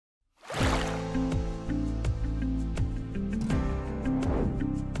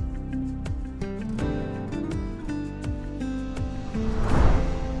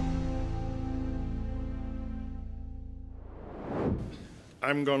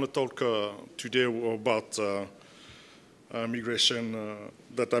I'm going to talk today about migration,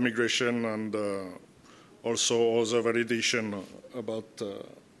 data migration, and also other validation about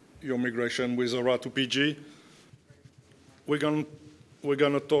your migration with Ora2Pg. We're going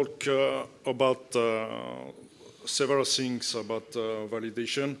to talk about several things about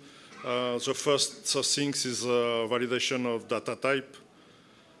validation. The first thing is validation of data type.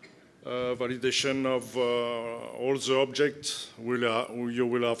 Validation of all the objects you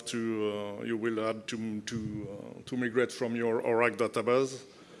will add to migrate from your Oracle database.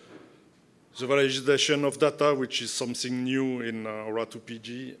 The validation of data, which is something new in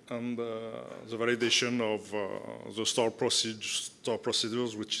Ora2Pg, and the validation of the store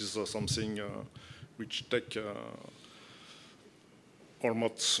procedures, which is something which take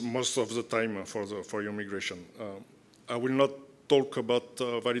almost most of the time for your migration. I will not talk about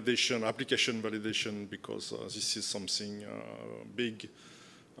validation, application validation, because this is something big,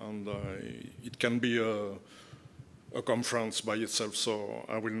 and it can be a conference by itself, so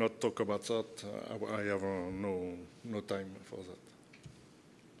I will not talk about that. I have no time for that.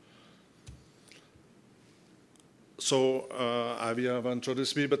 So I have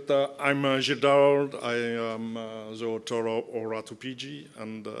introduced me, but I'm Gilles Darold. I am the author of Ora2Pg,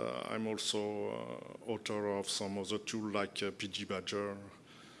 and I'm also author of some other tools like PG Badger,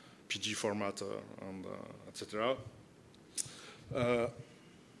 PG Formatter, and etc.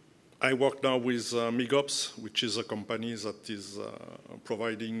 I work now with MigOps, which is a company that is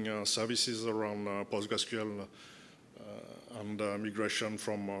providing services around PostgreSQL and migration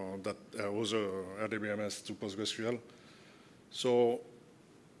from that other RDBMS to PostgreSQL. So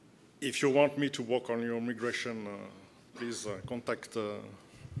if you want me to work on your migration, please contact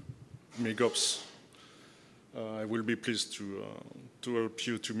MigOps. I will be pleased to help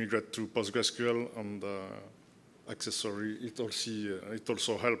you to migrate to PostgreSQL, and accessory. It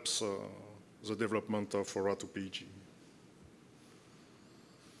also helps the development of Ora2Pg.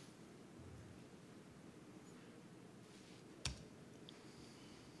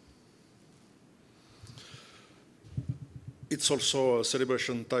 It's also a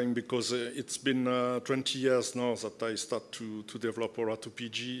celebration time because it's been 20 years now that I start to develop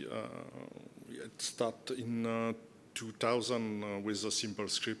Ora2Pg. It started in 2000 with a simple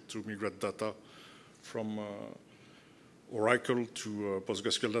script to migrate data from Oracle to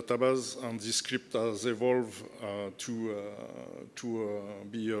PostgreSQL database, and this script has evolved to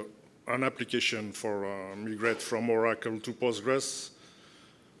be an application for migrate from Oracle to Postgres,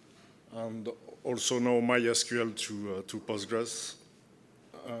 and also now MySQL to Postgres.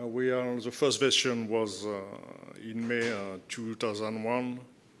 The first version was in May 2001.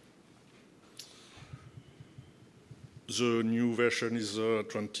 The new version is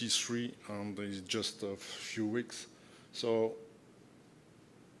 23, and it's just a few weeks. So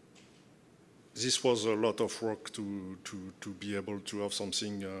this was a lot of work to be able to have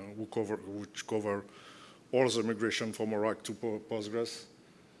something which cover all the migration from Oracle to Postgres.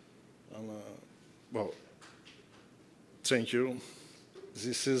 And, well, thank you.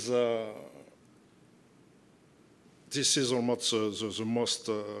 This is almost the most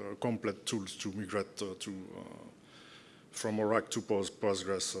complete tools to migrate from Oracle to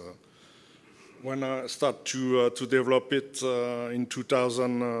Postgres. When I start to develop it in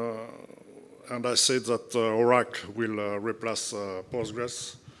 2000, and I said that Oracle will replace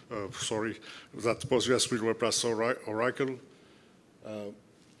Postgres, that Postgres will replace Oracle,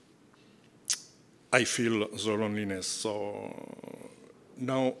 I feel the loneliness. So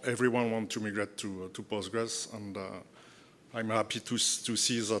now everyone wants to migrate to Postgres, and I'm happy to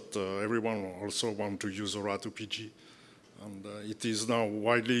see that everyone also wants to use Ora2Pg. And it is now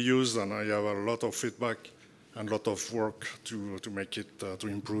widely used, and I have a lot of feedback and a lot of work to make it, to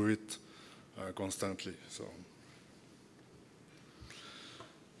improve it constantly. So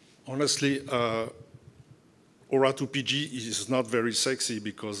honestly, Ora2Pg is not very sexy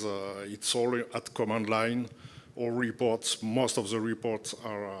because it's all at command line. All reports, most of the reports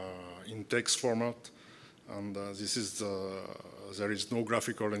are in text format, and there is no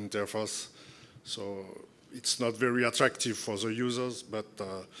graphical interface. So it's not very attractive for the users, but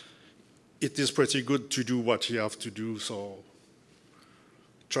it is pretty good to do what you have to do, so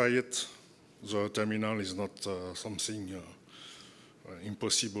try it. The terminal is not something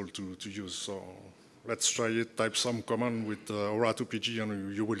impossible to use, so let's try it. Type some command with Ora2Pg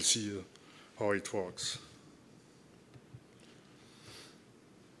and you will see how it works.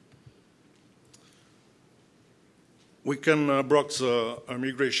 We can break the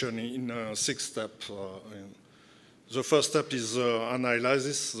migration in 6 steps. The first step is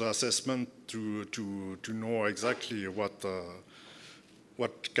analysis, the assessment to know exactly what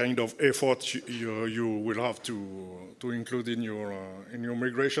what kind of effort you will have to include in your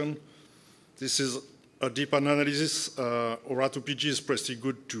migration. This is a deep analysis. Ora2Pg is pretty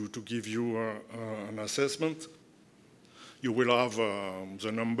good to give you an assessment. You will have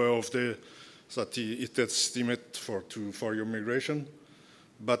the number of days that it estimates for your migration,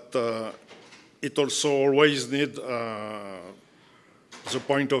 but it also always needs the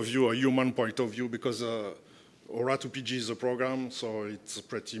point of view, a human point of view, because Ora2Pg is a program, so it's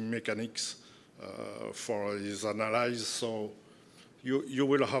pretty mechanics for its analysis. So you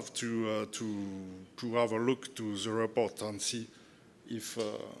will have to have a look to the report and see if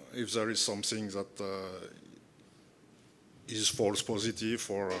there is something that is false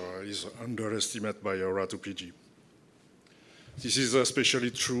positive or is underestimated by Ora2Pg. This is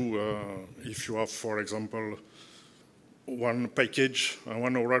especially true if you have, for example, one package,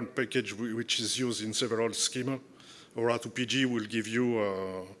 one Ora2 package which is used in several schema. Ora2Pg will give you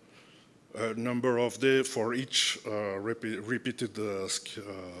a number of days for each repeated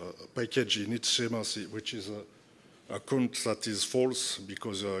package in each schema, which is a count that is false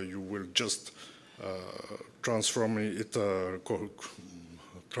because you will just transform it,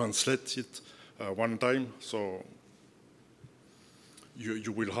 translate it one time. So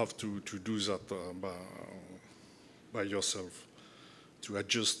you will have to do that by yourself to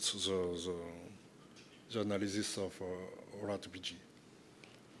adjust the analysis of Ora2Pg.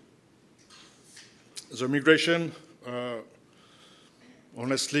 The migration,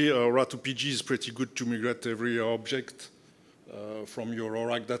 honestly, Ora2Pg is pretty good to migrate every object from your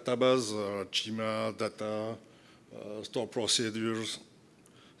Oracle database, schema, data, store procedures.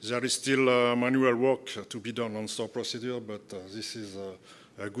 There is still manual work to be done on store procedure, but this is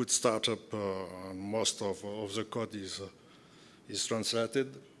a good startup, and most of the code is translated.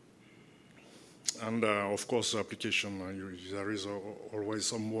 And of course, the application, there is always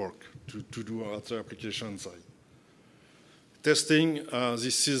some work to do at the application side. Testing,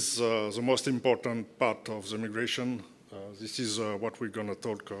 this is the most important part of the migration. This is what we're going to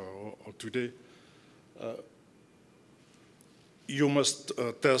talk today. You must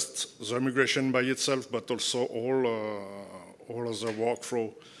test the migration by itself, but also all of the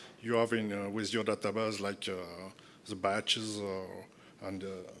workflow you have with your database, like the batches and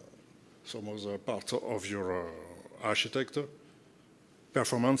some other part of your architecture.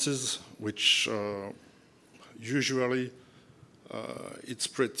 Performances, which usually it's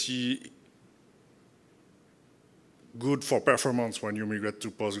pretty good for performance when you migrate to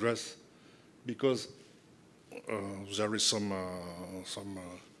Postgres, because there is some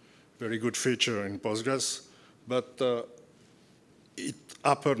very good feature in Postgres, but it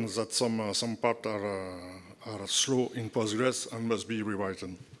happens that some parts are slow in Postgres and must be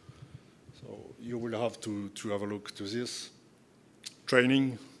rewritten. So you will have to have a look to this.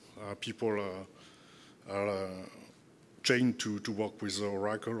 Training, people are trained to work with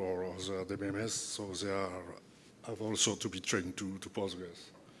Oracle or the DBMS, so they have also to be trained to Postgres.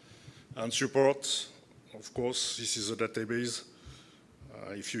 And support, of course, this is a database.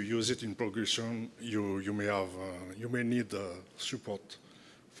 If you use it in production, you may need support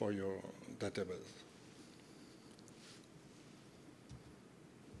for your database.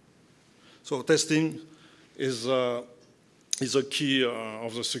 So testing is a key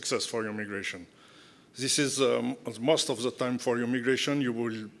of the success for your migration. This is most of the time for your migration you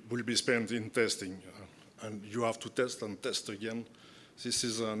will be spent in testing, and you have to test and test again. This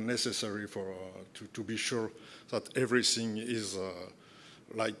is necessary to be sure that everything is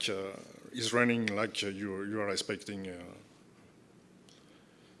running like you are expecting.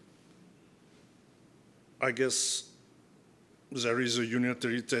 I guess there is a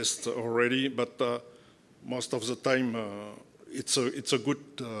unitary test already, but most of the time it's a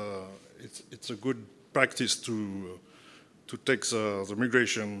good practice to take the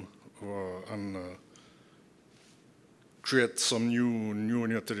migration and create some new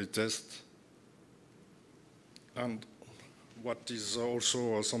unitary test. And what is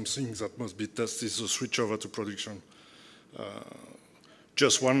also something that must be tested is the switch over to production.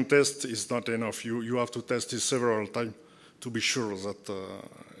 Just one test is not enough. You have to test it several times to be sure that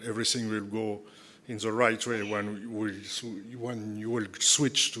everything will go in the right way when you will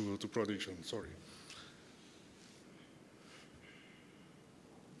switch to production. Sorry.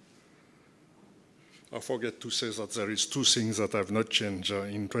 I forget to say that there is two things that have not changed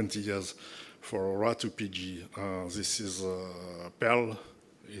in 20 years for Ora2Pg. This is Perl.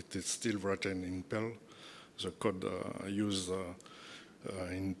 It is still written in Perl. The code used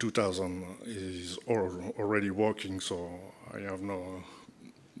in 2000 is already working, so I have no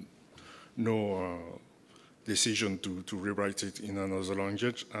decision to rewrite it in another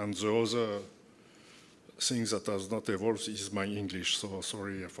language. And the other thing that has not evolved is my English, so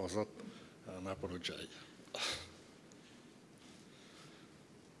sorry for that, and I apologize.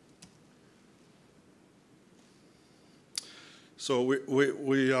 So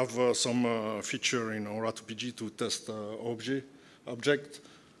we have some feature in Ora2Pg to test object.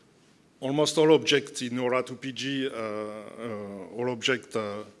 Almost all objects in Ora2Pg, all objects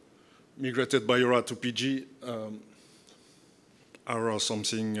migrated by Ora2Pg are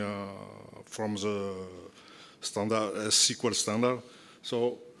something from the standard SQL standard.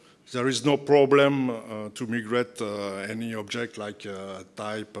 So there is no problem to migrate any object like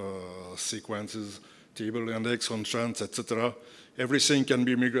type, sequences, table index, functions, etc. Everything can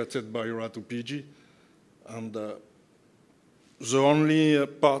be migrated by Ora2Pg. And the only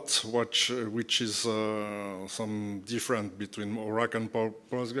part which is some different between Oracle and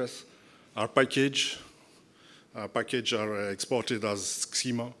Postgres are package. Packages are exported as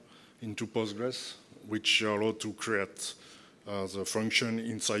schema into Postgres, which allow to create the function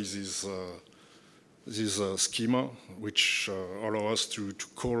inside this schema, which allow us to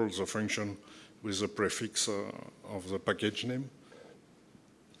call the function with the prefix of the package name.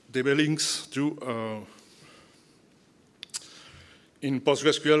 DB links too. In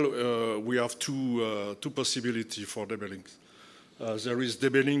PostgreSQL, we have two possibilities for DB links. There is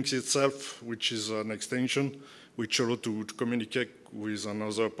DB links itself, which is an extension which allows to communicate with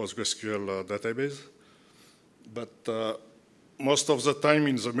another PostgreSQL database. But most of the time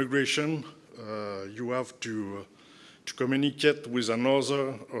in the migration, you have to communicate with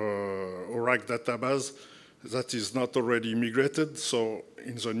another Oracle database that is not already migrated. So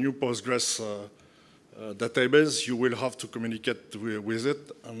in the new Postgres database, you will have to communicate with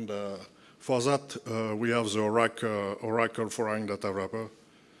it. And for that, we have the Oracle Foreign Data Wrapper,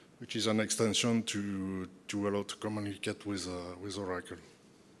 which is an extension to allow to communicate with Oracle.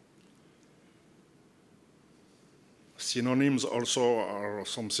 Synonyms also are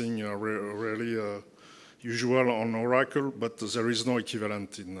something really usual on Oracle, but there is no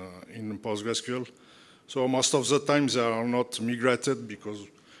equivalent in PostgreSQL. So most of the time they are not migrated because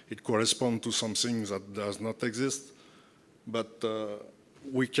it corresponds to something that does not exist. But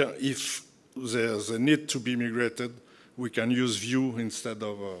we can, if they need to be migrated, we can use view instead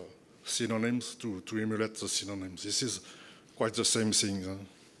of synonyms to emulate the synonyms. This is quite the same thing.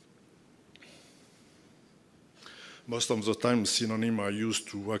 Most of the time, synonyms are used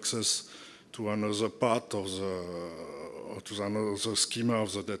to access to another part of to another schema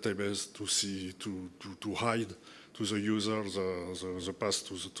of the database to see, to hide to the user the path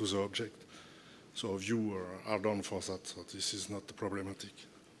to the object. So view are done for that, so this is not problematic.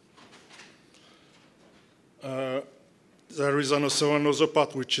 There is also another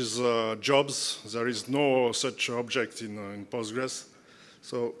part which is jobs. There is no such object in Postgres.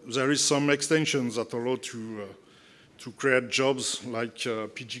 So there is some extensions that allow to create jobs like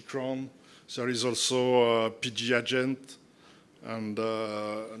PGCron. There is also PG agent, and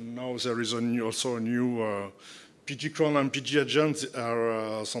now there is also a new PGCron and PG agent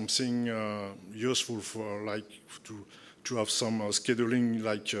are something useful for like to have some scheduling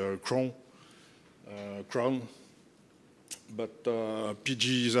like cron. But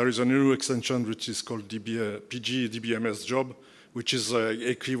PG, there is a new extension which is called PG DBMS job, which is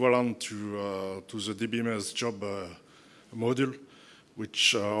equivalent to the DBMS job module,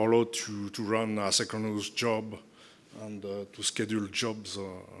 which allow to run asynchronous job and to schedule jobs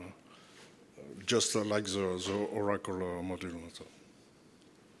just like the Oracle module. So.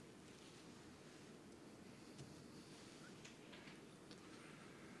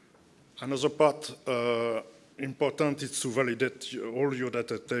 Another part important is to validate all your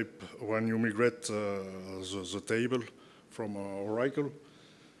data type when you migrate the table from Oracle.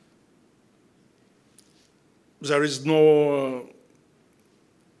 There is no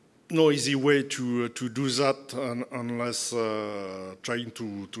easy way to do that unless trying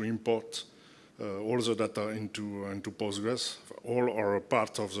to import all the data into Postgres, all or a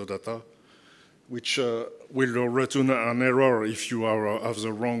part of the data, which will return an error if you have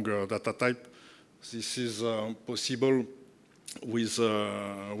the wrong data type. This is possible with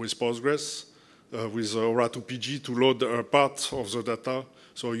Postgres, with Ora2Pg to load a part of the data.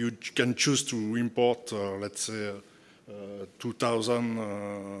 So you can choose to import, let's say, 2,000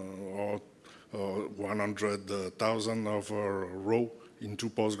 or 100,000 of a row into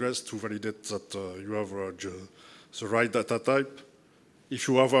Postgres to validate that you have the right data type. If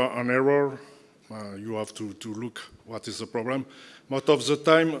you have an error, you have to look what is the problem. Most of the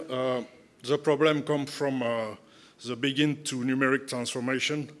time, the problem comes from the begin to numeric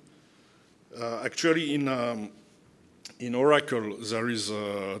transformation. Actually, in Oracle, there is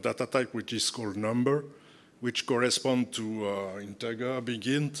a data type which is called number, which corresponds to integer, big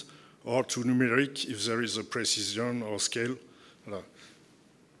int, or to numeric if there is a precision or scale.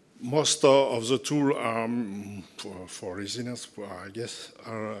 Most of the tools are, for easiness, I guess,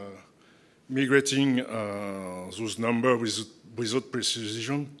 are migrating those numbers without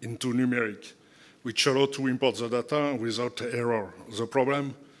precision into numeric, which allow to import the data without error. The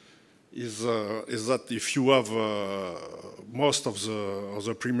problem is that if you have most of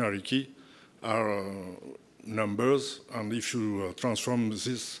the primary key are numbers, and if you transform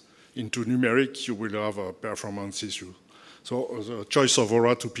this into numeric, you will have a performance issue. So the choice of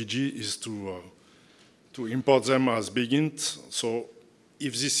Ora2Pg is to import them as big int. So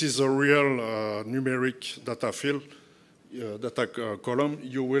if this is a real numeric data field, data column,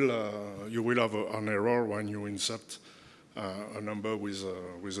 you will have an error when you insert a number with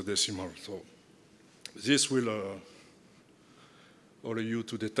a decimal. So this will allow you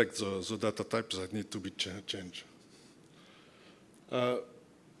to detect the data types that need to be changed. The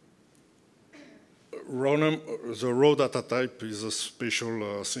raw data type is a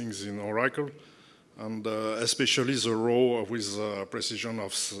special thing in Oracle, and especially the raw with precision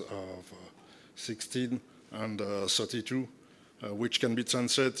of 16 and 32, which can be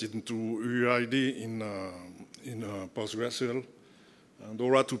translated into UID in PostgreSQL. And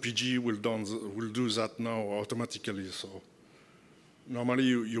Ora2Pg will do that now automatically. So normally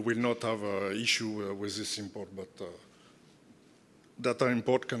you will not have an issue with this import, but data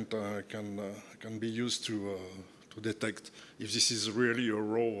import can be used to detect if this is really a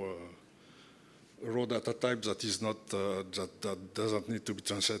raw data type that is not that doesn't need to be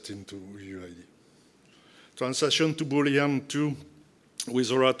translated into UID. Translation to Boolean 2 with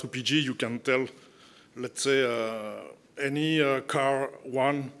Ora2Pg, you can tell, let's say, any car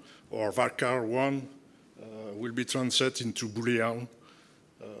 1 or varchar 1 will be translated into Boolean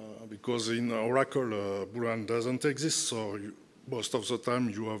because in Oracle Boolean doesn't exist, so most of the time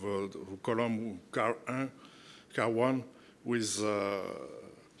you have a column car 1 with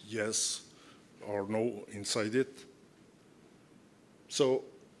yes or no inside it. So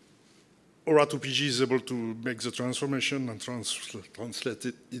Ora2Pg is able to make the transformation and translate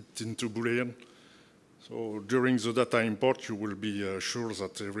it into Boolean. So during the data import, you will be sure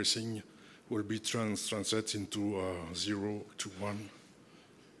that everything will be translated into 0 to 1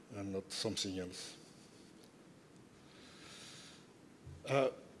 and not something else.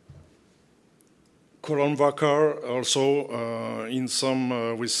 Column varchar also in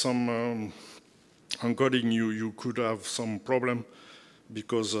some with some encoding you could have some problem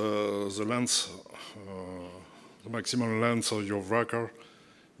because the length, the maximum length of your varchar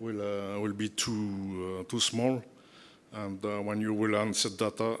will be too small, and when you will insert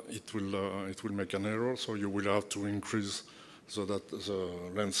data, it will make an error. So you will have to increase the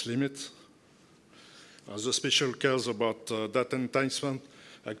length limit. The special case about data enticement,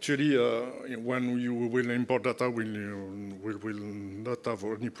 actually, when you will import data, we will not have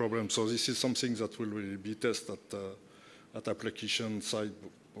any problem. So this is something that will be tested at application side.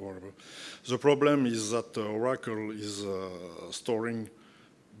 The problem is that Oracle is storing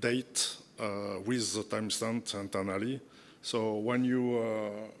date with the timestamp internally. So when you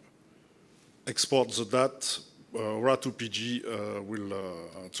export the data, Ora2Pg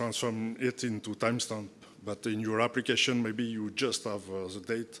will transform it into timestamp. But in your application, maybe you just have the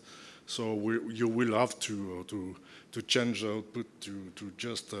date. So you will have to change the output to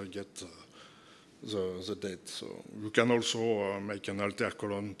just get the date. So you can also make an alter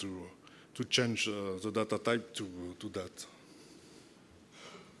column to change the data type to that.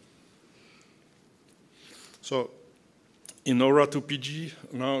 So in Ora2Pg,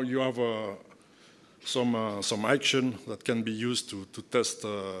 now you have some action that can be used to test,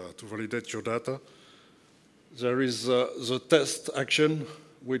 to validate your data. There is the test action,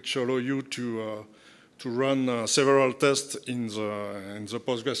 which allow you to run several tests in the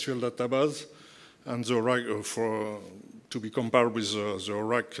PostgreSQL database, and to be compared with the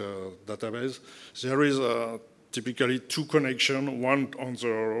Oracle database. There is typically two connections, one on the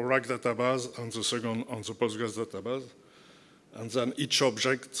Oracle database and the second on the Postgres database. And then each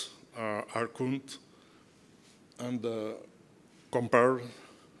object are count and compared.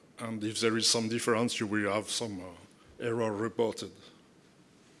 And if there is some difference, you will have some error reported.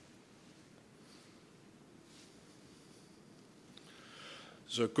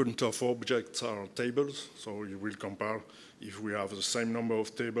 The count of objects are tables, so you will compare if we have the same number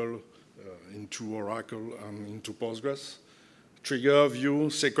of tables into Oracle and into Postgres. Trigger, view,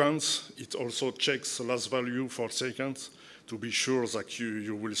 sequence, it also checks the last value for sequence to be sure that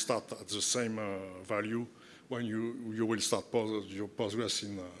you will start at the same value when you will start your Postgres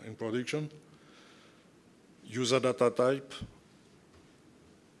in production. User data type,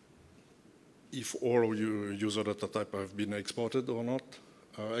 if all your user data type have been exported or not.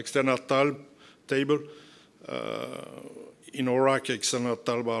 External table. In Oracle, external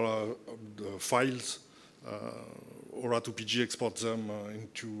table are the files. Ora2Pg exports them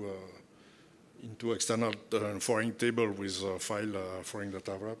into external foreign table with file foreign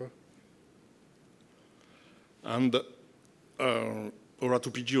data wrapper. And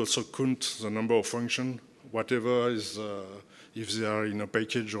Ora2Pg also counts the number of functions, whatever is, if they are in a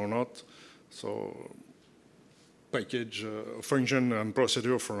package or not. So package, function and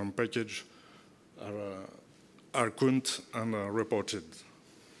procedure from package are counted and reported.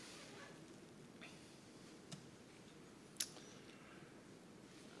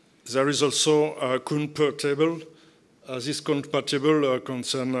 There is also a count per table. This count per table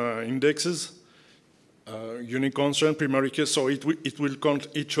concerns indexes, unique constraint, primary key, so it will count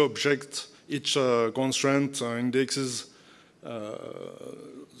each object, each constraint, indexes,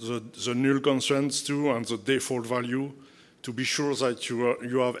 the null constraints too, and the default value, to be sure that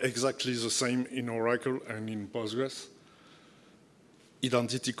you have exactly the same in Oracle and in Postgres.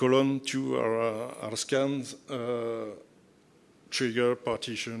 Identity column too are scanned. Trigger,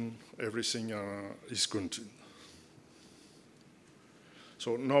 partition, everything is counted.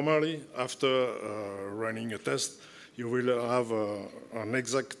 So normally, after running a test, you will have an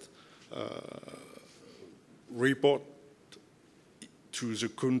exact report to the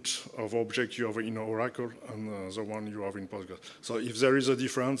count of objects you have in Oracle and the one you have in Postgres. So if there is a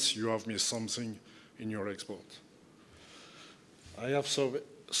difference, you have missed something in your export. I have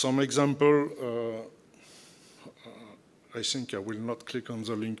some example. I think I will not click on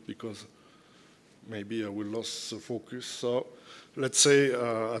the link because maybe I will lose the focus. So let's say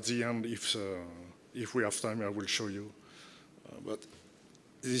at the end, if we have time, I will show you. But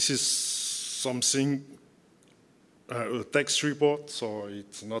this is something, a text report, so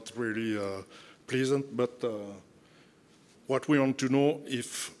it's not really pleasant. But what we want to know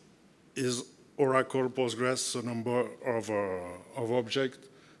is Oracle Postgres the number of objects,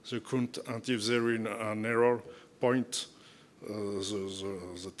 the count, and if there is an error, point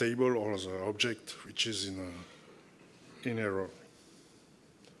the table or the object which is in error.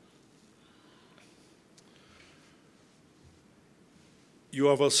 You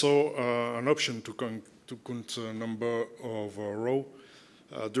have also an option to count the number of rows.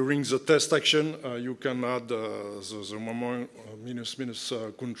 During the test action, you can add the moment minus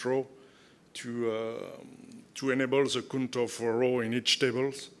count row to enable the count of row in each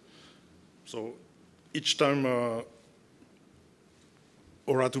table. So each time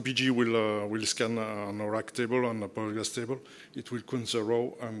Ora2Pg will scan an Oracle table and a Postgres table, it will count the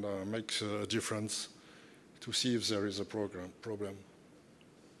row and make a difference to see if there is a problem.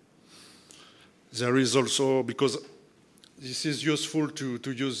 There is also, because this is useful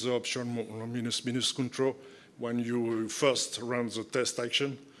to use the option minus control when you first run the test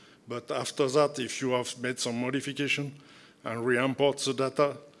action, but after that, if you have made some modification and re-import the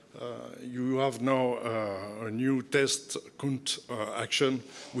data, you have now a new test count action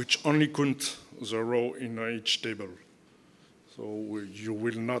which only counts the row in each table. So you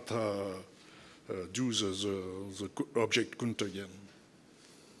will not do the object count again.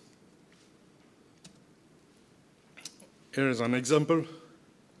 Here is an example.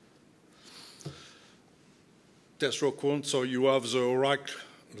 Test row count, so you have the Oracle,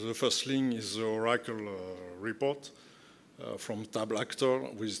 the first link is the Oracle report. From tab actor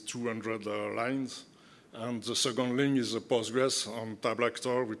with 200 lines. And the second link is the Postgres on tab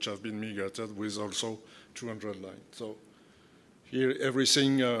actor, which have been migrated with also 200 lines. So here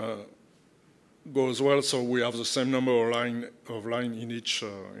everything goes well, so we have the same number of line in each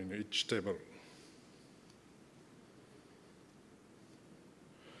table.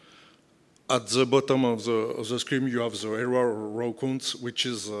 At the bottom of the screen, you have the error row counts, which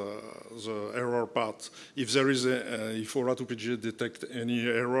is the error part. If there is if Ora2Pg detect any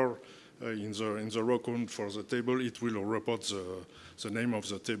error in the row count for the table, it will report the name of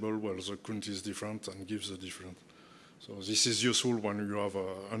the table where the count is different and gives the difference. So this is useful when you have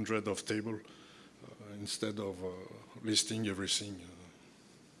 100 of table instead of listing everything.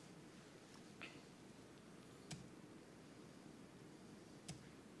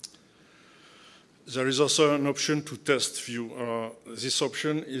 There is also an option to test view. This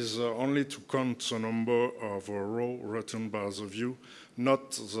option is only to count the number of rows returned by the view,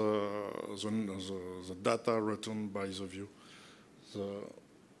 not the data returned by the view.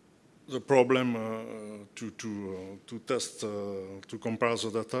 the problem to test, to compare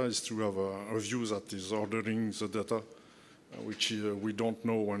the data is to have a view that is ordering the data, which we don't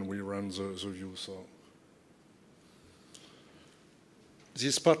know when we run the view. So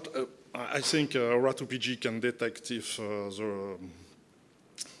this part, I think Ora2Pg can detect if the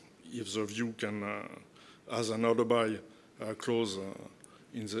view can has an order by clause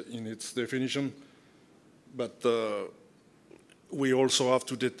in its definition, but we also have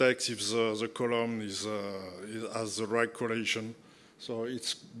to detect if the column has the right correlation. So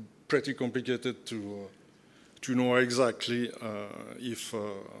it's pretty complicated to know exactly if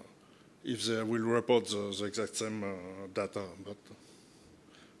they will report the exact same data. But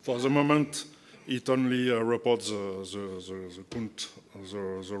for the moment, it only reports the count,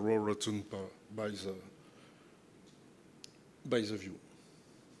 the row returned by the view.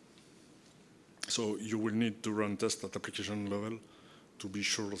 So you will need to run tests at application level to be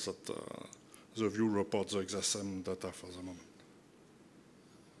sure that the view reports the exact same data for the moment.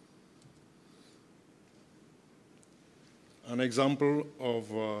 An example of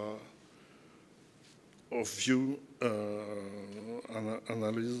view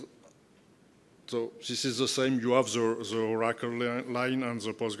analysis. So this is the same. You have the Oracle line and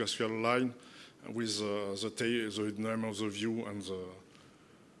the PostgreSQL line with the name of the view and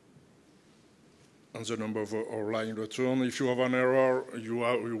the number of our line return. If you have an error, you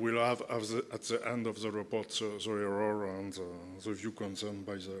will have at the end of the report the error and the view concerned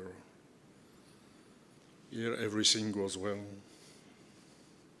by the error. Here everything goes well.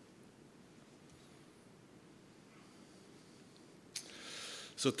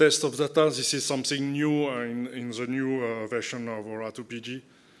 The test of data, this is something new in the new version of Ora2Pg,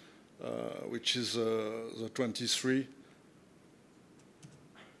 which is the 23.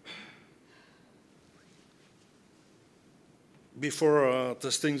 Before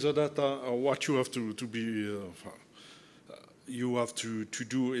testing the data, what you have to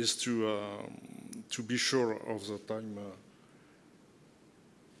do is to be sure of the time,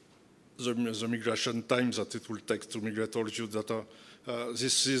 the migration time that it will take to migrate all your data.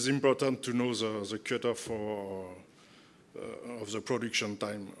 This is important to know the cutoff of the production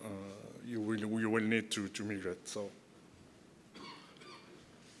time you will need to migrate. So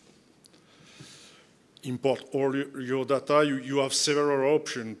import all your data. You have several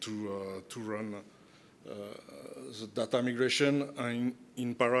options to run the data migration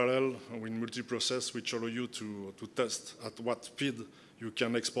in parallel with multiprocess, which allow you to test at what speed you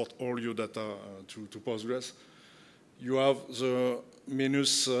can export all your data to Postgres. You have the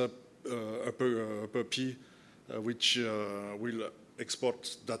minus upper P, which will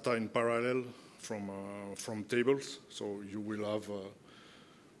export data in parallel from tables. So you will have,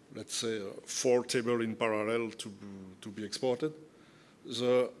 let's say, 4 tables in parallel to be exported.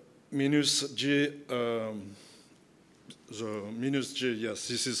 The minus J, yes,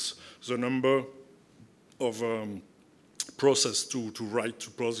 this is the number of process to write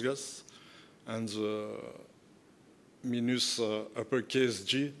to Postgres, and the minus uppercase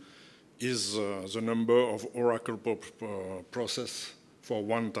G is the number of Oracle process for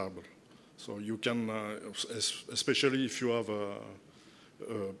one table. So you can, especially if you have a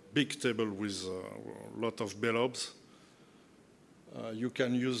big table with a lot of belobs, you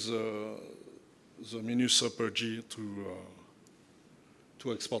can use the minus upper G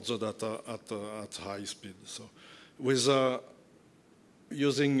to export the data at high speed. So with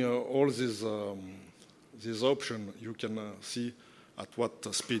using all these options, you can see at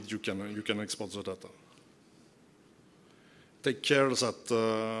what speed you can export the data. Take care that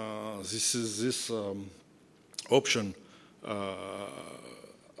this option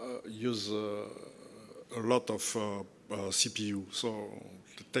use a lot of CPU. So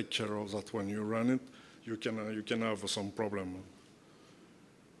take care of that when you run it. You can have some problem.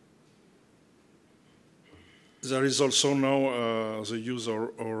 There is also now the use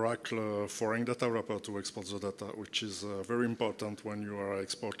of Oracle foreign data wrapper to export the data, which is very important when you are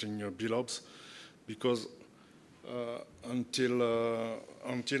exporting blobs, because until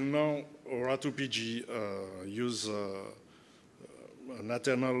now, Ora2Pg use an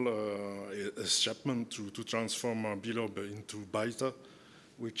eternal escapement to transform a blob into byte,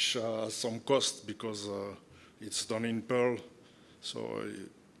 which has some cost because it's done in Perl. So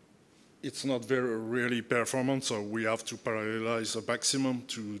it's not really performant, so we have to parallelize the maximum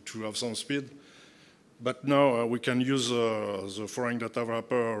to have some speed. But now we can use the foreign data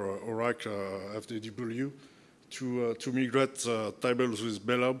wrapper Oracle FDW to migrate tables with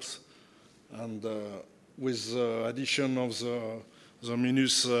belobs, and with the addition of the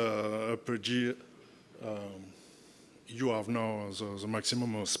minus upper G, you have now the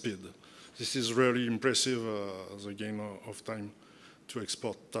maximum speed. This is really impressive, the gain of time to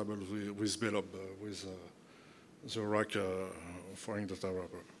export tables with Belob, with the rack foreign data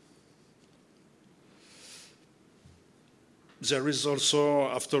wrapper. There is also,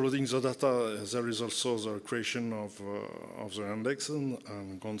 after loading the data, there is also the creation of the index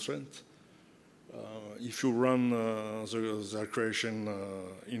and constraint. If you run the creation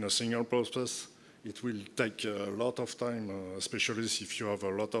in a single process, it will take a lot of time, especially if you have a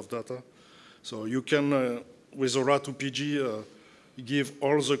lot of data. So you can, with Ora2Pg, give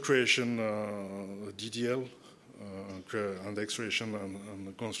all the creation DDL, index creation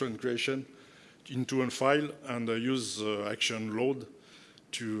and constraint creation, into a file and use action load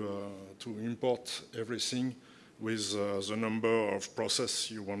to import everything with the number of process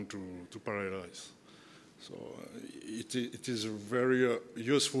you want to parallelize. So it is very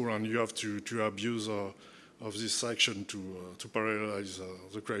useful, and you have to abuse of this action to parallelize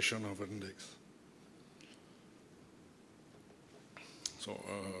the creation of an index. So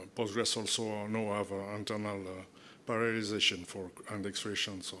Postgres also now have internal parallelization for index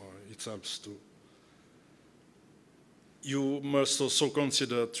creation, so it helps too. You must also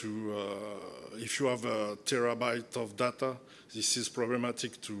consider if you have a terabyte of data, this is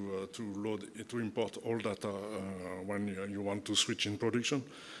problematic to import all data when you want to switch in production.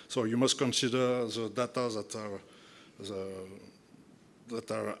 So you must consider the data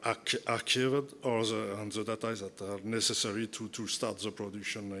that are archived, and the data that are necessary to start the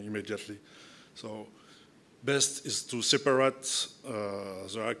production immediately. So best is to separate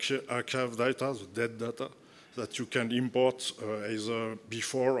the archive data, the dead data, that you can import either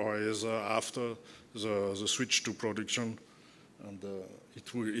before or either after the switch to production, and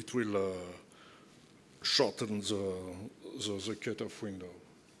it will shorten the cutoff window.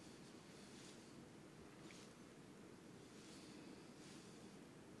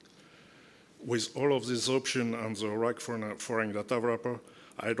 With all of these options and the rack foreign data wrapper,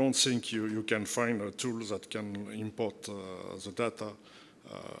 I don't think you can find a tool that can import the data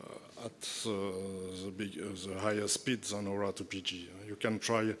at the higher speeds than Ora2Pg. You can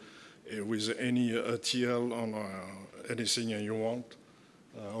try with any TL on anything you want.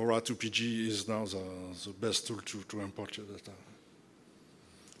 Ora2Pg is now the best tool to import your data.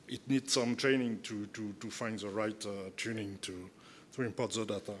 It needs some training to find the right tuning to import the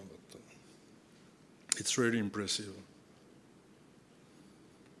data, but it's really impressive.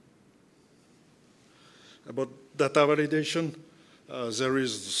 About data validation, there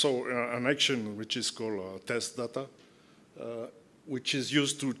is an action which is called test data, which is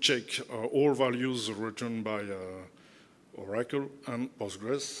used to check all values returned by Oracle and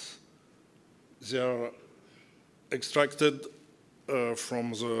Postgres. They are extracted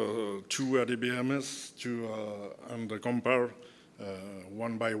from the two RDBMS and compare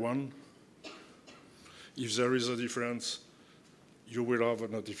one by one. If there is a difference, you will have a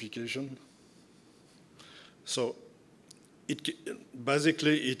notification. So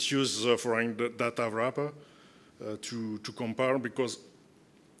basically, it uses foreign data wrapper to compare, because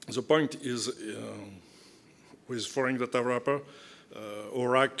the point is with foreign data wrapper,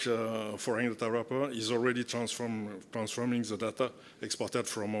 Oracle foreign data wrapper is already transforming the data exported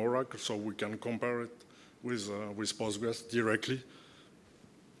from Oracle, so we can compare it with Postgres directly.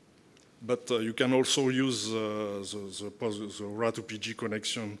 But you can also use the Ora2Pg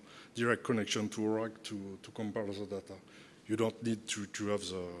connection, direct connection to Oracle to compare the data. You don't need to have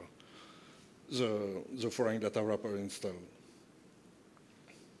the foreign data wrapper installed.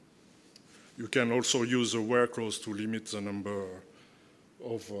 You can also use a where clause to limit the number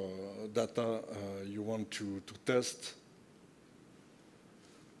of data you want to test.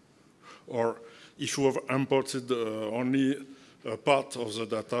 Or if you have imported only a part of the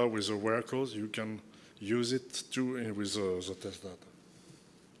data with a where clause, you can use it too with the test data.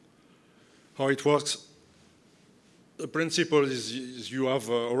 How it works? The principle is you have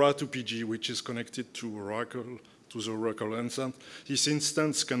Ora2Pg, which is connected to the Oracle instance. This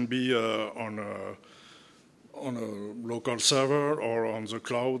instance can be on a local server or on the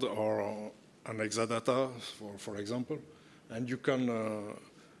cloud or an Exadata, for example. And you can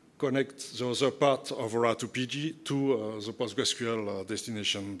connect the other part of Ora2Pg to the PostgreSQL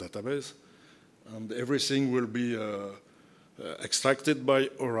destination database. And everything will be extracted by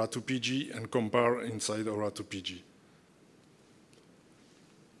Ora2Pg and compared inside Ora2Pg.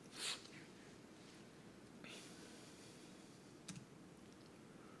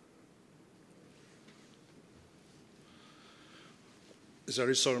 There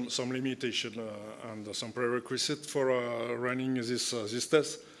is some limitation and some prerequisite for running this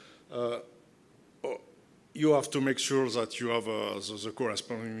test. you have to make sure that you have the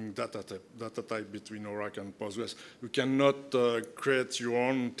corresponding data type between Oracle and Postgres. You cannot create your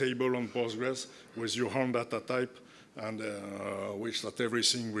own table on Postgres with your own data type and wish that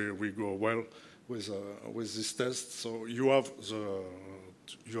everything will go well with this test. So you have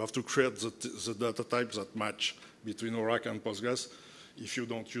to create the data types that match between Oracle and Postgres if you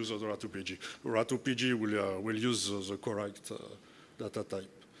don't use Ora2Pg. Ora2Pg will use the correct data type.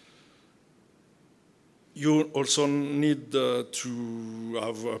 You also need to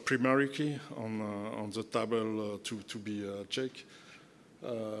have a primary key on the table to be checked.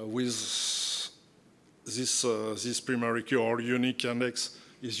 With this primary key or unique index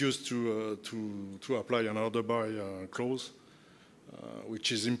is used to apply an order by clause,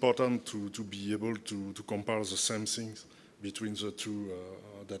 which is important to be able to compare the same things between the two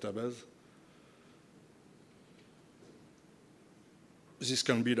databases. This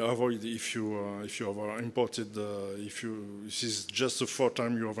can be avoided if you have imported. This is just the fourth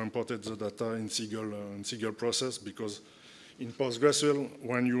time you have imported the data in single process, because in PostgreSQL,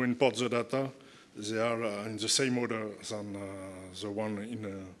 when you import the data, they are in the same order than the one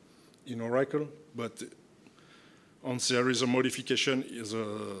in Oracle, but once there is a modification,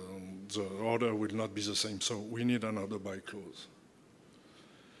 the order will not be the same. So we need an order by clause.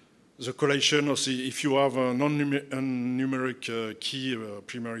 The collation, if you have a non-numeric key,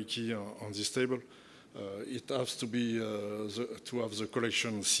 primary key on this table, it has to be to have the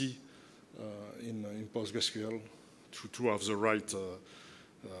collection C in PostgreSQL to have the right,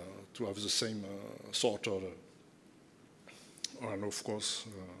 to have the same sort order. And of course,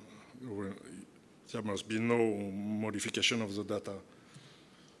 there must be no modification of the data.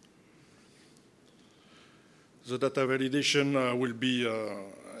 The data validation will be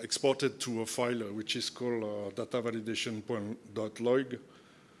exported to a file which is called datavalidation.log.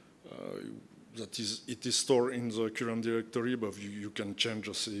 It is stored in the current directory, but you can change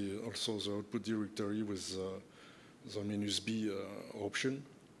also the output directory with the -b option.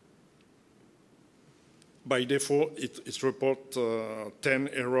 By default, it reports 10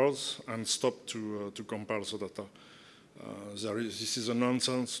 errors and stop to compile the data. This is a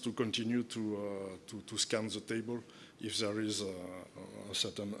nonsense to continue to scan the table if there is a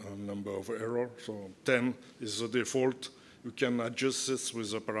certain number of errors. So 10 is the default. You can adjust this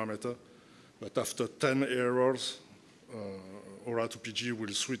with the parameter, but after 10 errors, Ora2Pg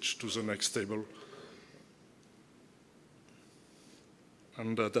will switch to the next table.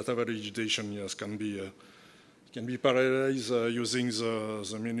 And data validation, yes, can be parallelized using the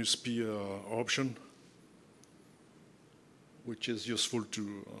 -p option, which is useful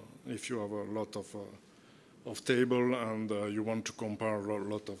to if you have a lot of table and you want to compare a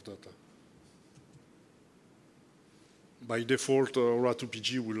lot of data. By default,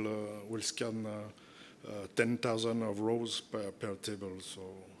 Ora2Pg will scan 10,000 of rows per table, so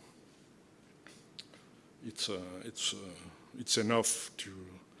it's enough to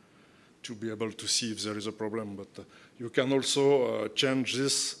be able to see if there is a problem. But you can also change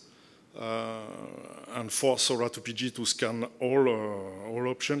this and force Ora2Pg to scan all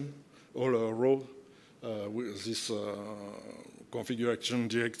rows. With this configuration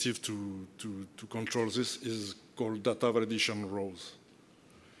directive to control this is called data validation rows.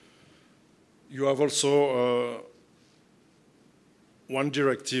 You have also one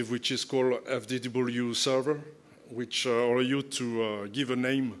directive which is called FDW server, which allows you to give a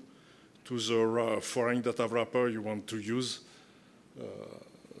name to the foreign data wrapper you want to use,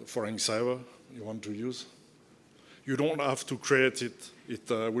 foreign server you want to use. You don't have to create it. It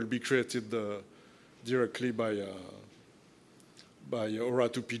will be created directly by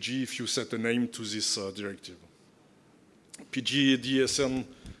Ora2Pg if you set a name to this directive. PGDSN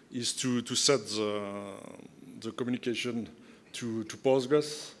is to set the communication to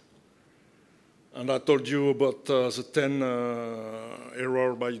Postgres. And I told you about the 10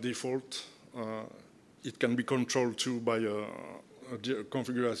 error by default. It can be controlled too by a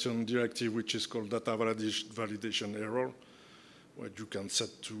configuration directive which is called data validation error, what you can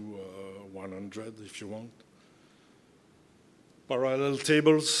set to 100 if you want. Parallel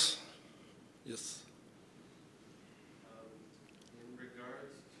tables, yes? In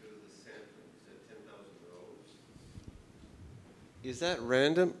regards to the sampling, you said 10,000 rows. Is that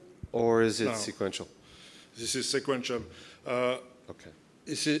random or is it sequential? This is sequential. Okay.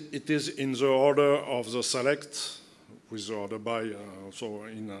 It is in the order of the select, with the order by, so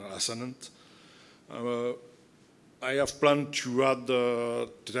in ascendant. I have planned to add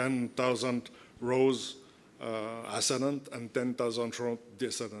 10,000 rows ascendant and 10,000 rows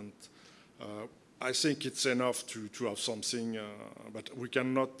descendant. I think it's enough to have something, but we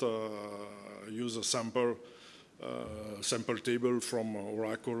cannot use a sample table from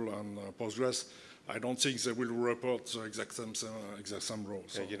Oracle and Postgres, I don't think they will report the exact same row.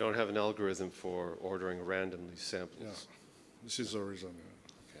 So you don't have an algorithm for ordering randomly samples. Yeah, this is the reason.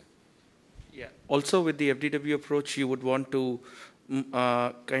 Yeah. Also, with the FDW approach, you would want to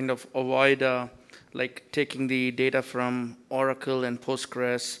kind of avoid like taking the data from Oracle and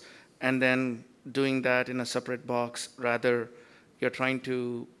Postgres and then doing that in a separate box. Rather, you're trying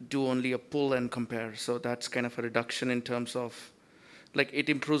to do only a pull and compare. So that's kind of a reduction in terms of, like, it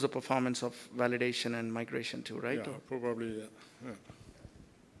improves the performance of validation and migration too, right? Yeah, probably, yeah.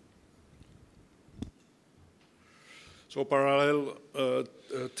 So parallel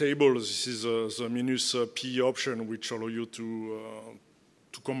tables, this is the minus P option, which allow you to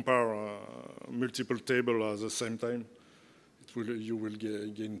compare multiple tables at the same time. You will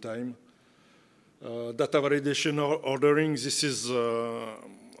gain time. Data validation ordering, this is the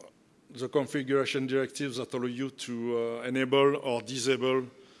configuration directives that allow you to enable or disable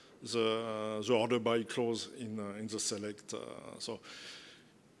the order by clause in the select. So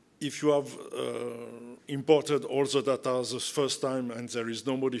if you have imported all the data the first time and there is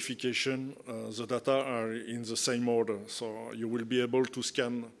no modification, the data are in the same order. So you will be able to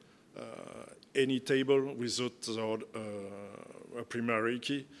scan any table without a primary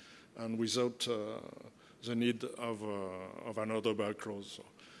key and without the need of another by clause. So,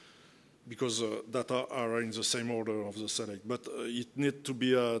 because data are in the same order of the select. But it needs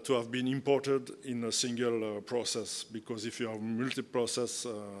to have been imported in a single process, because if you have multi-process,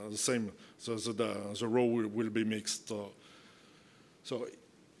 the same, the row will be mixed. So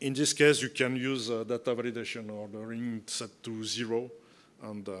in this case, you can use data validation ordering set to 0,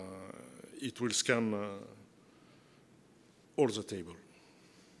 and it will scan all the table,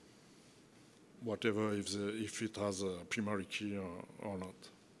 whatever if it has a primary key or not.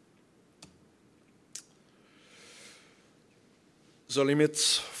 The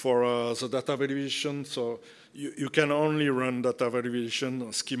limits for the data validation, so you can only run data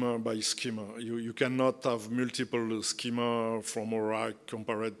validation schema by schema. You cannot have multiple schema from a rack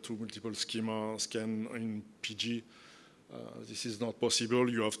compared to multiple schema scan in PG. This is not possible.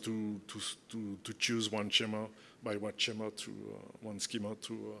 You have to choose one schema by one schema to one schema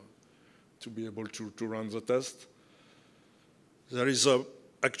to be able to run the test. There is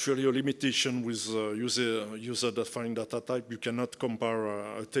actually a limitation with user-defined data type. You cannot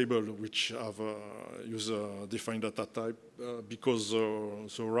compare a table which have a user-defined data type because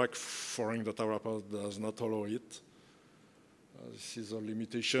the rack foreign data wrapper does not allow it. This is a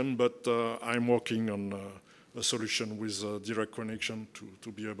limitation, but I'm working on a solution with a direct connection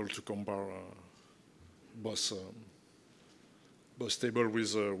to be able to compare both table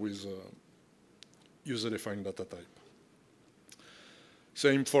with user-defined data type.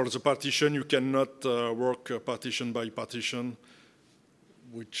 Same for the partition. You cannot work partition by partition,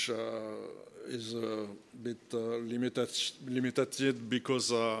 which is a bit limited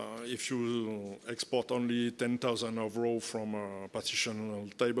because if you export only 10,000 of row from a partitional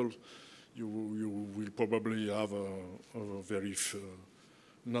table, you will probably have a very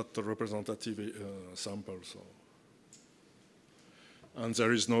not representative sample. So. And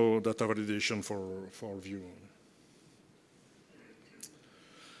there is no data validation for view.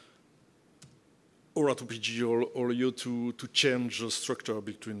 Ora2Pg allow you to change the structure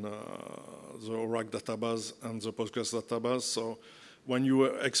between the Oracle database and the Postgres database. So when you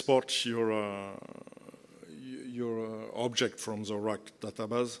export your object from the Oracle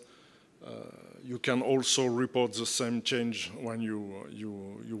database, you can also report the same change when you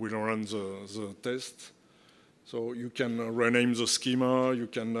will run the test. So you can rename the schema, you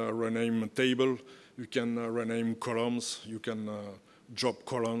can rename a table, you can rename columns, you can drop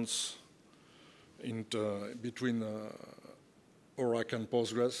columns between Oracle and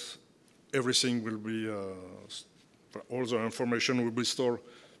Postgres. Everything will be, all the information will be stored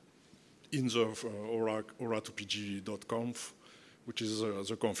in the Ora2Pg.conf, which is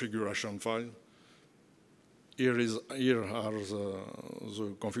the configuration file. Here are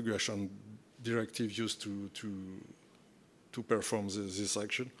the configuration directives used to perform this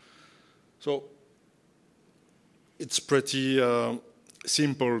action. So it's pretty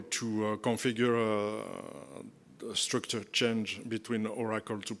simple to configure a structure change between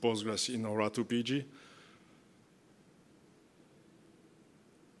Oracle to Postgres in Ora2Pg.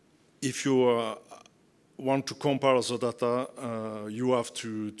 If you want to compare the data, you have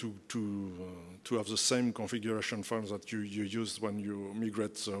to have the same configuration files that you used when you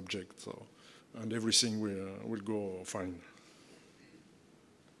migrate the object. So, and everything will go fine.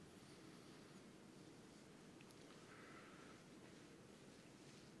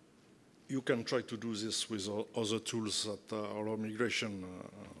 you can try to do this with other tools that allow migration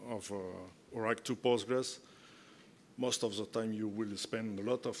of Oracle to Postgres. Most of the time you will spend a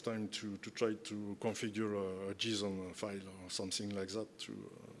lot of time to try to configure a JSON file or something like that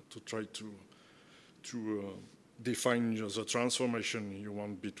to try to define the transformation you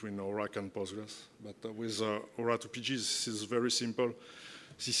want between Oracle and Postgres. But with Ora2Pg, this is very simple.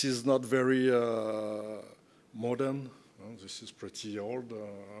 This is not very modern. This is pretty old.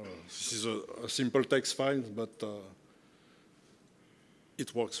 This is a simple text file, but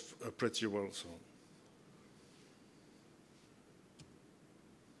it works pretty well. So.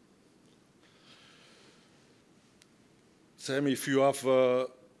 Same if you have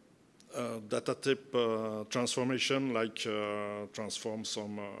data type transformation, like transform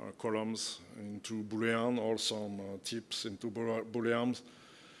some columns into Boolean or some types into Booleans,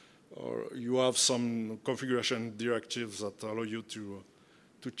 or you have some configuration directives that allow you to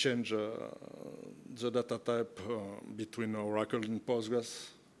change the data type between Oracle and Postgres.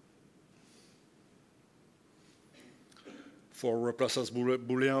 For replaces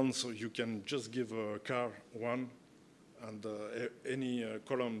Boolean, so you can just give a car 1, and any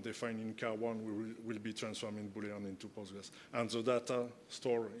column defined in car1 will be transformed in Boolean into Postgres. And the data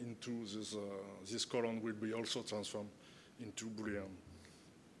stored into this column will be also transformed into Boolean.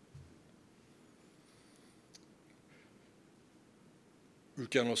 You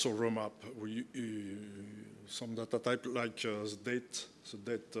can also remap some data type like the date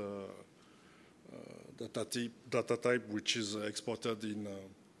data type, which is exported in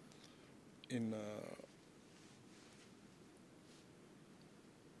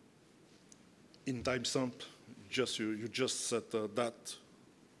timestamp. You just set that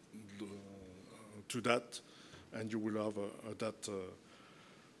to that, and you will have that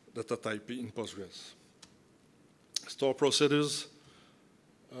data type in Postgres. Store procedures.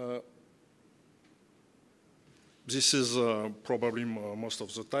 This is probably most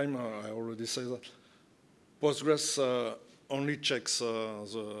of the time. I already said that. Postgres only checks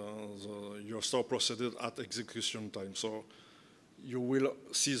your store procedure at execution time. So you will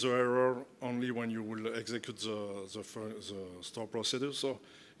see the error only when you will execute the store procedure. So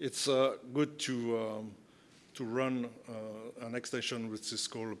it's good to run an extension which is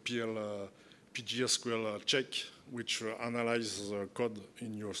called PGSQL check, which analyzes the code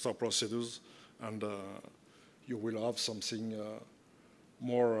in your store procedures, and you will have something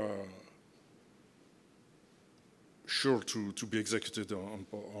more sure to be executed on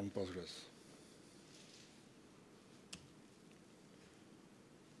Postgres.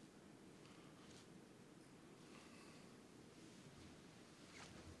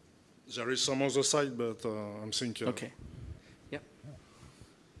 There is some other side, but I'm thinking. Okay. Yeah.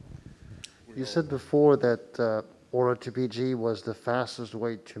 You said before that Ora2Pg was the fastest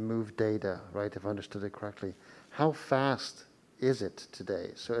way to move data, right, if I understood it correctly. How fast is it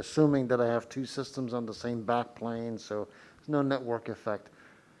today? So assuming that I have two systems on the same backplane, so there's no network effect,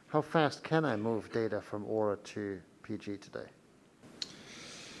 how fast can I move data from Ora to PG today?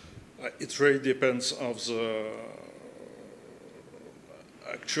 It really depends on the...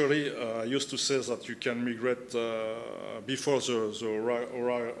 Actually, I used to say that you can migrate before the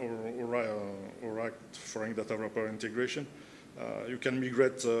Oracle foreign data wrapper integration. You can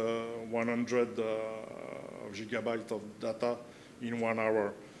migrate 100 gigabytes of data in 1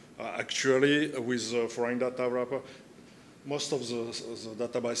 hour. Actually, with foreign data wrapper, most of the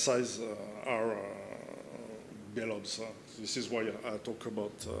database size are belobs. This is why I talk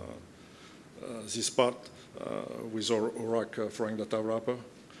about this part with Oracle foreign data wrapper.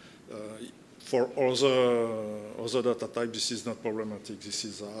 For other data types, this is not problematic. This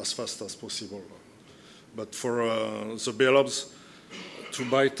is as fast as possible. But for the belobs, 2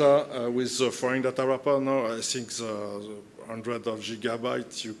 byte with the foreign data wrapper, now I think the 100 of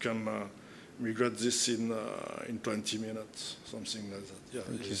gigabytes, you can migrate this in 20 minutes, something like that. Yeah,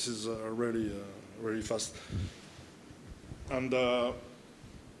 this is really, really fast. And the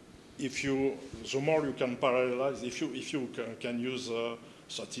more you can parallelize, if you can use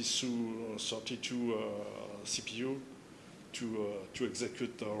 32 CPU to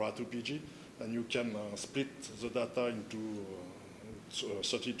execute Ora2Pg, then you can split the data into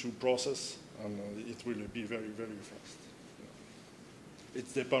 32 processes, and it will be very, very fast.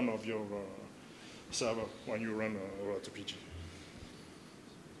 It depends on your server when you run Ora2Pg.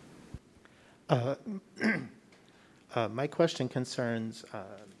 My question concerns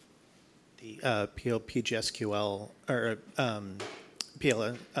the PGSQL or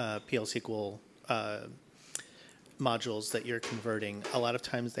PL SQL modules that you're converting, a lot of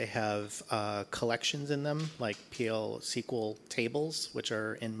times they have collections in them, like PL/SQL tables, which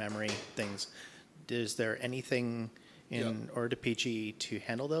are in-memory things. Is there anything in Ora2Pg to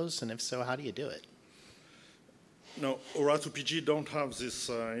handle those? And if so, how do you do it? No, Ora2Pg don't have this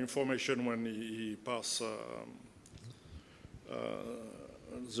information when he pass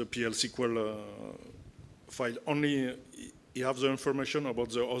the PL/SQL file. Only he have the information about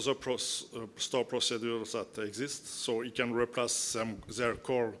the other store procedures that exist, so he can replace their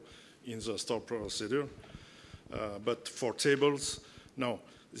call in the store procedure. But for tables, no.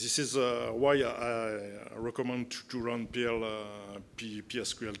 This is why I recommend to run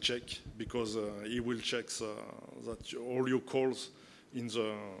PSQL check, because he will check that all your calls in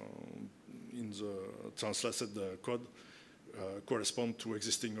the translated code correspond to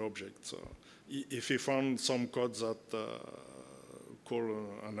existing objects. If he found some codes that call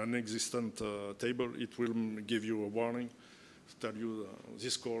an inexistent table, it will give you a warning to tell you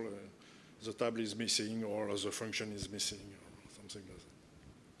this call, the table is missing, or the function is missing, or something like that.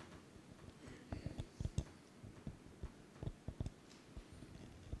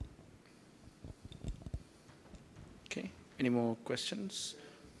 Okay, any more questions?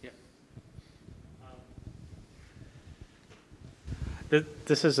 Yeah.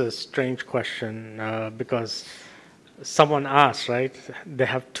 This is a strange question because someone asked, right? They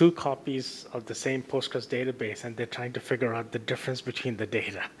have 2 copies of the same Postgres database and they're trying to figure out the difference between the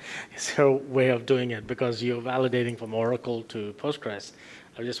data. Is there a way of doing it? Because you're validating from Oracle to Postgres.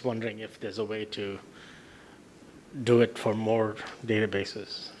 I'm just wondering if there's a way to do it for more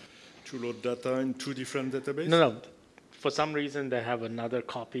databases. To load data in 2 different databases? No. For some reason, they have another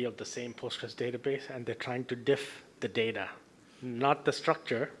copy of the same Postgres database, and they're trying to diff the data. Not the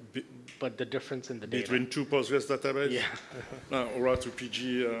structure, but the difference in the data. Between 2 Postgres databases? Yeah. No,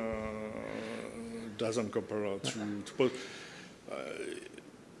 Ora2Pg doesn't compare to Postgres.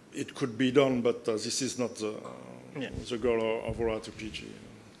 It could be done, but this is not the goal of Ora2Pg.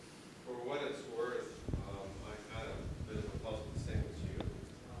 For what it's worth, I had a bit of a puzzle the same as you.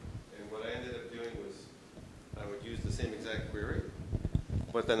 And what I ended up doing was I would use the same exact query,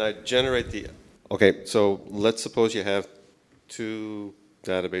 but then I'd generate the... Okay, so let's suppose you have 2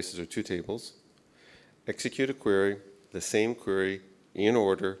 databases or 2 tables. Execute a query, the same query in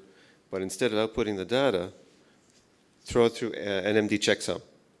order, but instead of outputting the data, throw it through an MD checksum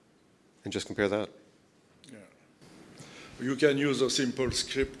and just compare that. Yeah. You can use a simple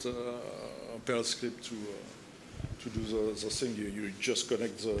script, a Perl script to do the thing. You just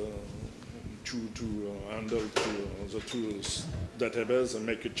connect the to handle to the 2 database and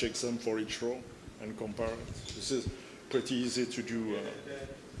make a checksum for each row and compare it. This is pretty easy to do.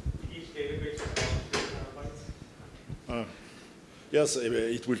 Each database is about 3 terabytes? Yes,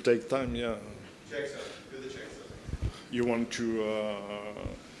 it will take time, yeah. Checksum, do the checksum. You want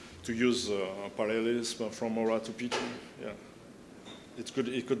to use parallelism from Ora2Pg, yeah. It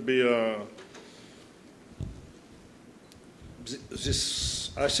could be this.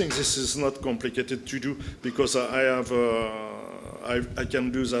 I think this is not complicated to do because I can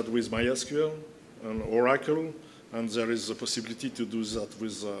do that with MySQL and Oracle, and there is a possibility to do that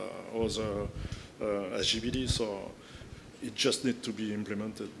with other SGBD. So it just needs to be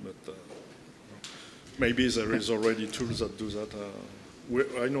implemented. But maybe there is already tools that do that.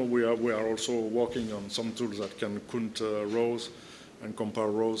 I know we are also working on some tools that can count rows and compare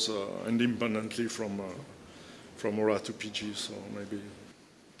rows independently from Ora2Pg. So maybe.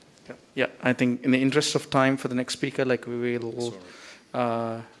 Yeah, I think in the interest of time for the next speaker, like we will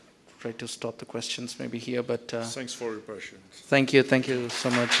try to stop the questions maybe here. But thanks for your patience. Thank you so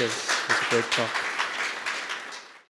much. It was a great talk.